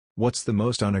What's the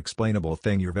most unexplainable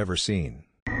thing you've ever seen?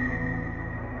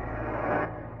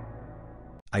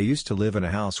 I used to live in a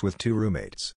house with two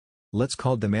roommates. Let's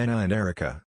call them Anna and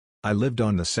Erica. I lived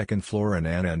on the second floor and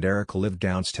Anna and Erica lived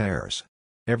downstairs.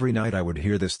 Every night I would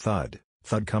hear this thud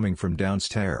coming from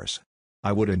downstairs.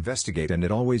 I would investigate and it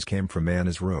always came from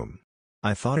Anna's room.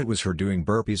 I thought it was her doing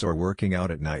burpees or working out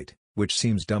at night, which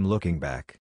seems dumb looking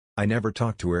back. I never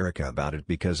talked to Erica about it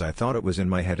because I thought it was in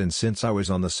my head, and since I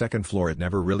was on the second floor it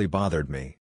never really bothered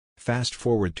me. Fast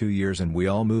forward 2 years and we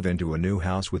all move into a new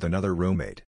house with another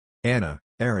roommate. Anna,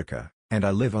 Erica, and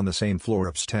I live on the same floor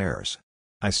upstairs.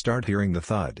 I start hearing the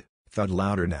thud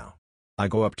louder now. I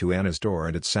go up to Anna's door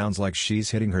and it sounds like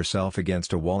she's hitting herself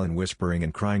against a wall and whispering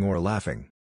and crying or laughing.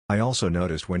 I also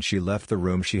noticed when she left the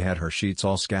room she had her sheets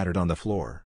all scattered on the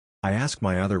floor. I ask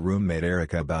my other roommate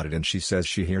Erica about it and she says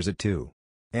she hears it too.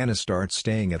 Anna starts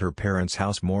staying at her parents'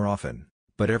 house more often,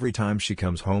 but every time she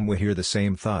comes home we hear the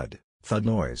same thud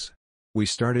noise. We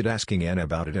started asking Anna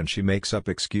about it and she makes up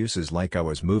excuses like I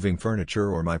was moving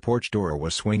furniture or my porch door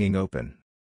was swinging open.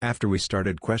 After we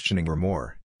started questioning her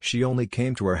more, she only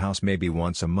came to our house maybe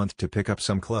once a month to pick up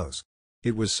some clothes.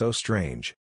 It was so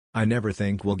strange. I never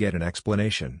think we'll get an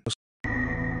explanation.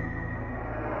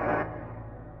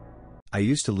 I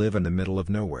used to live in the middle of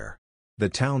nowhere. The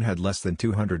town had less than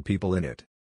 200 people in it.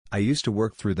 I used to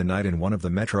work through the night in one of the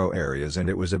metro areas and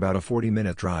it was about a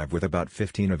 40-minute drive with about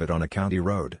 15 of it on a county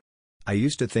road. I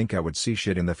used to think I would see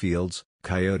shit in the fields,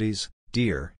 coyotes,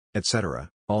 deer, etc.,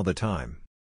 all the time.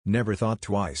 Never thought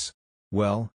twice.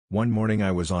 Well, one morning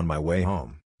I was on my way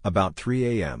home, about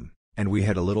 3 a.m., and we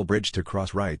had a little bridge to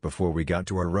cross right before we got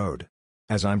to our road.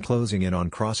 As I'm closing in on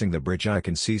crossing the bridge I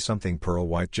can see something pearl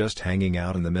white just hanging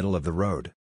out in the middle of the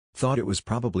road. Thought it was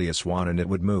probably a swan and it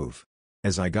would move.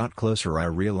 As I got closer I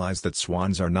realized that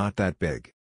swans are not that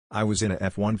big. I was in a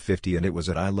F-150 and it was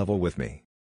at eye level with me.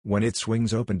 When its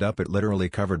wings opened up it literally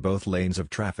covered both lanes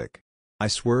of traffic. I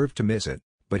swerved to miss it,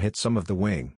 but hit some of the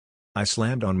wing. I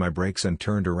slammed on my brakes and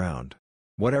turned around.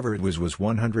 Whatever it was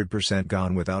 100%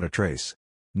 gone without a trace.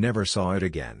 Never saw it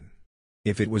again.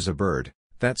 If it was a bird,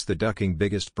 that's the ducking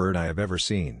biggest bird I have ever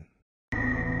seen.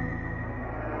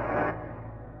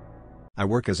 I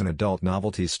work as an adult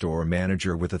novelty store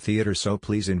manager with a theater, so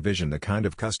please envision the kind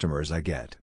of customers I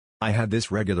get. I had this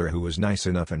regular who was nice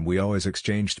enough and we always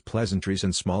exchanged pleasantries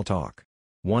and small talk.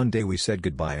 One day we said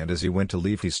goodbye and as he went to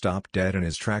leave he stopped dead in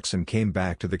his tracks and came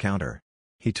back to the counter.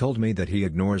 He told me that he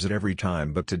ignores it every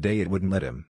time but today it wouldn't let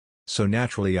him. So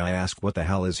naturally I asked what the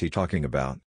hell is he talking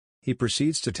about. He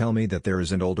proceeds to tell me that there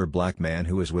is an older black man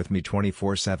who is with me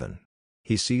 24/7.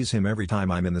 He sees him every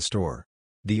time I'm in the store.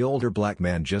 The older black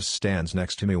man just stands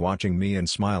next to me watching me and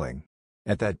smiling.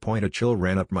 At that point a chill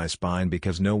ran up my spine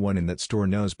because no one in that store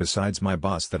knows besides my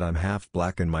boss that I'm half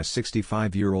black and my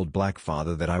 65-year-old black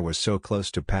father that I was so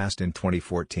close to passed in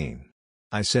 2014.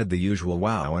 I said the usual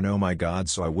wow and oh my god,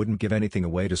 so I wouldn't give anything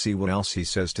away to see what else he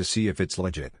says to see if it's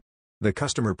legit. The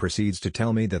customer proceeds to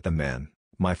tell me that the man,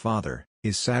 my father,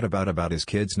 is sad about his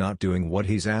kids not doing what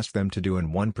he's asked them to do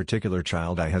and one particular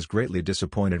child has greatly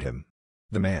disappointed him.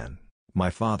 The man, my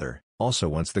father, also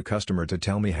wants the customer to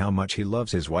tell me how much he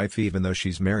loves his wife even though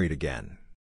she's married again.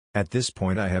 At this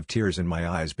point I have tears in my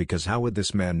eyes because how would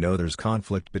this man know there's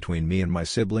conflict between me and my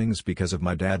siblings because of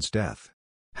my dad's death?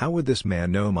 How would this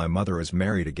man know my mother is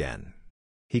married again?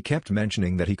 He kept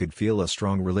mentioning that he could feel a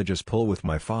strong religious pull with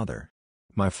my father.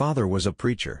 My father was a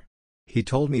preacher. He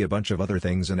told me a bunch of other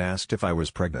things and asked if I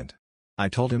was pregnant. I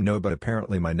told him no, but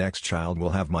apparently my next child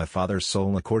will have my father's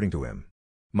soul according to him.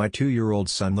 My 2-year-old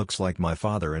son looks like my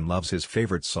father and loves his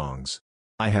favorite songs.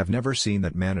 I have never seen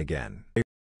that man again.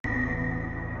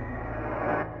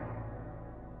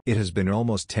 It has been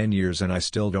almost 10 years and I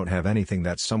still don't have anything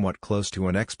that's somewhat close to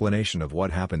an explanation of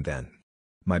what happened then.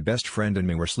 My best friend and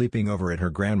me were sleeping over at her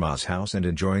grandma's house and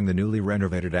enjoying the newly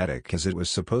renovated attic as it was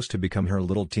supposed to become her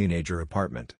little teenager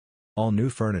apartment. All new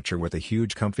furniture with a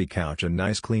huge comfy couch and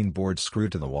nice clean boards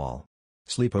screwed to the wall.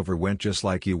 Sleepover went just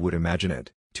like you would imagine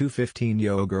it. 2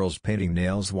 15-year-old girls painting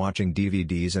nails, watching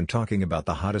DVDs and talking about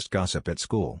the hottest gossip at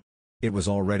school. It was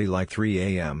already like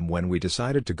 3 a.m. when we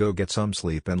decided to go get some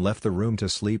sleep and left the room to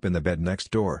sleep in the bed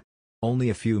next door. Only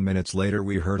a few minutes later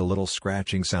we heard a little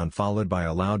scratching sound followed by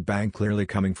a loud bang clearly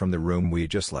coming from the room we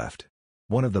just left.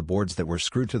 One of the boards that were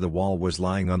screwed to the wall was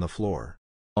lying on the floor.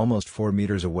 Almost 4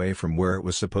 meters away from where it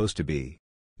was supposed to be.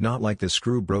 Not like the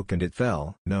screw broke and it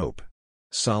fell, nope.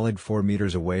 Solid 4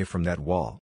 meters away from that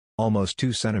wall. Almost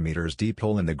 2 centimeters deep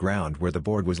hole in the ground where the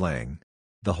board was laying.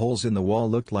 The holes in the wall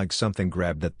looked like something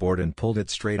grabbed that board and pulled it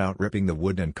straight out, ripping the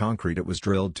wood and concrete it was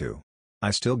drilled to.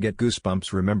 I still get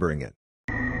goosebumps remembering it.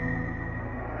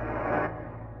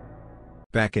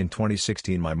 Back in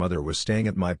 2016 my mother was staying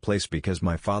at my place because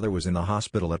my father was in the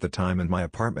hospital at the time and my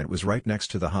apartment was right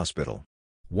next to the hospital.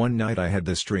 One night I had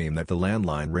this dream that the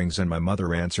landline rings and my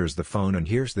mother answers the phone and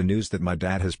hears the news that my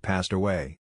dad has passed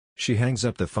away. She hangs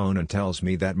up the phone and tells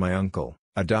me that my uncle,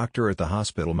 a doctor at the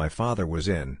hospital my father was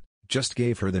in, just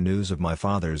gave her the news of my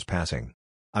father's passing.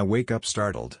 I wake up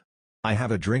startled. I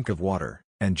have a drink of water,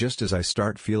 and just as I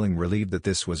start feeling relieved that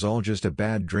this was all just a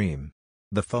bad dream,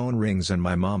 the phone rings and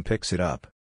my mom picks it up.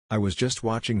 I was just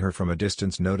watching her from a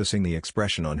distance, noticing the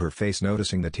expression on her face,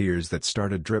 noticing the tears that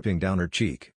started dripping down her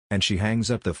cheek, and she hangs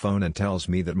up the phone and tells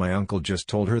me that my uncle just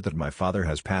told her that my father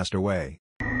has passed away.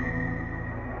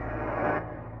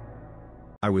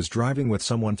 I was driving with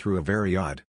someone through a very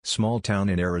odd, small town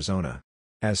in Arizona.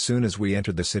 As soon as we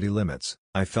entered the city limits,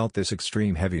 I felt this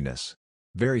extreme heaviness.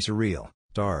 Very surreal,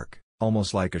 dark,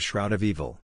 almost like a shroud of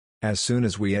evil. As soon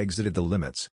as we exited the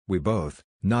limits, we both,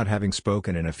 not having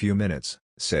spoken in a few minutes,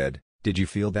 said, "Did you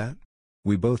feel that?"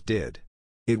 We both did.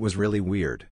 It was really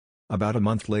weird. About a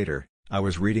month later, I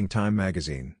was reading Time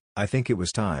magazine, I think it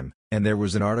was Time, and there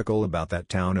was an article about that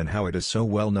town and how it is so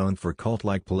well known for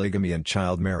cult-like polygamy and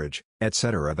child marriage,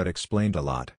 etc. that explained a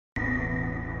lot.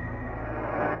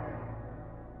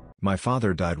 My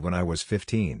father died when I was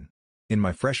 15. In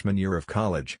my freshman year of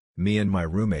college, me and my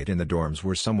roommate in the dorms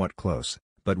were somewhat close,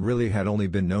 but really had only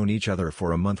been known each other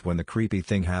for a month when the creepy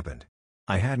thing happened.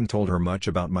 I hadn't told her much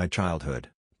about my childhood,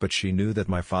 but she knew that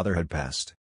my father had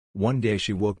passed. One day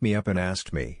she woke me up and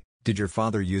asked me, "Did your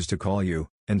father used to call you,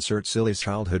 insert silly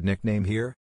childhood nickname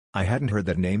here?" I hadn't heard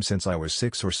that name since I was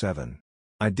 6 or 7.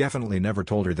 I definitely never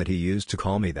told her that he used to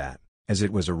call me that, as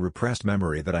it was a repressed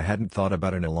memory that I hadn't thought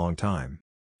about in a long time.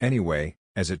 Anyway,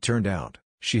 as it turned out,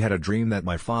 she had a dream that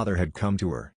my father had come to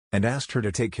her, and asked her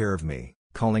to take care of me,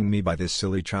 calling me by this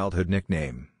silly childhood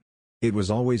nickname. It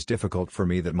was always difficult for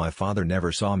me that my father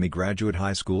never saw me graduate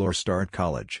high school or start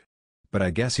college. But I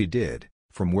guess he did,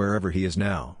 from wherever he is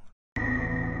now.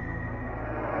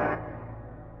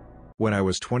 When I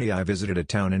was 20 I visited a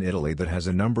town in Italy that has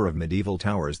a number of medieval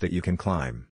towers that you can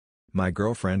climb. My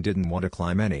girlfriend didn't want to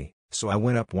climb any, so I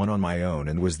went up one on my own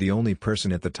and was the only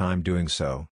person at the time doing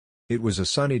so. It was a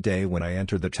sunny day when I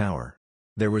entered the tower.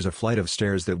 There was a flight of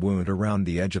stairs that wound around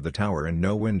the edge of the tower and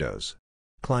no windows.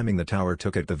 Climbing the tower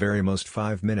took at the very most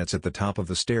 5 minutes. At the top of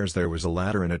the stairs there was a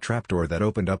ladder and a trapdoor that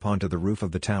opened up onto the roof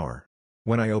of the tower.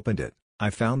 When I opened it, I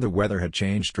found the weather had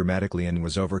changed dramatically and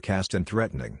was overcast and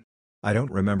threatening. I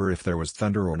don't remember if there was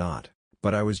thunder or not,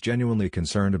 but I was genuinely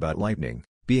concerned about lightning,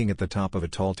 being at the top of a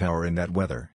tall tower in that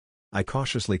weather. I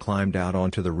cautiously climbed out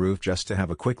onto the roof just to have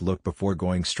a quick look before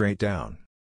going straight down.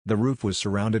 The roof was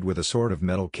surrounded with a sort of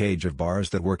metal cage of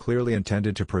bars that were clearly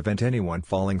intended to prevent anyone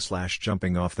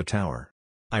falling/jumping off the tower.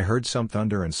 I heard some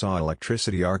thunder and saw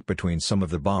electricity arc between some of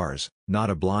the bars,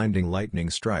 not a blinding lightning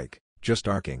strike, just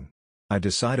arcing. I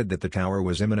decided that the tower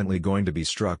was imminently going to be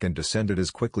struck and descended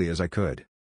as quickly as I could.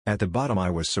 At the bottom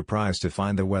I was surprised to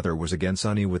find the weather was again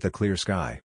sunny with a clear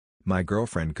sky. My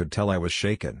girlfriend could tell I was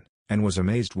shaken, and was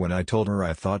amazed when I told her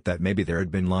I thought that maybe there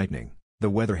had been lightning. The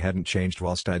weather hadn't changed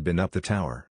whilst I'd been up the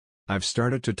tower. I've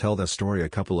started to tell the story a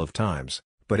couple of times,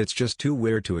 but it's just too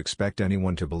weird to expect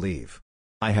anyone to believe.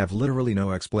 I have literally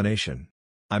no explanation.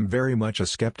 I'm very much a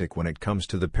skeptic when it comes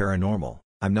to the paranormal.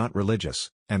 I'm not religious,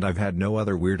 and I've had no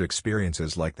other weird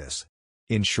experiences like this.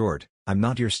 In short, I'm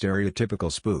not your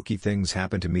stereotypical spooky things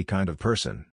happen to me kind of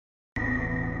person.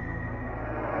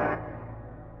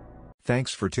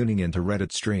 Thanks for tuning in to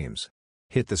Reddit Streams.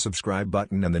 Hit the subscribe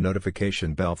button and the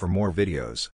notification bell for more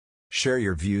videos. Share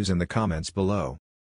your views in the comments below.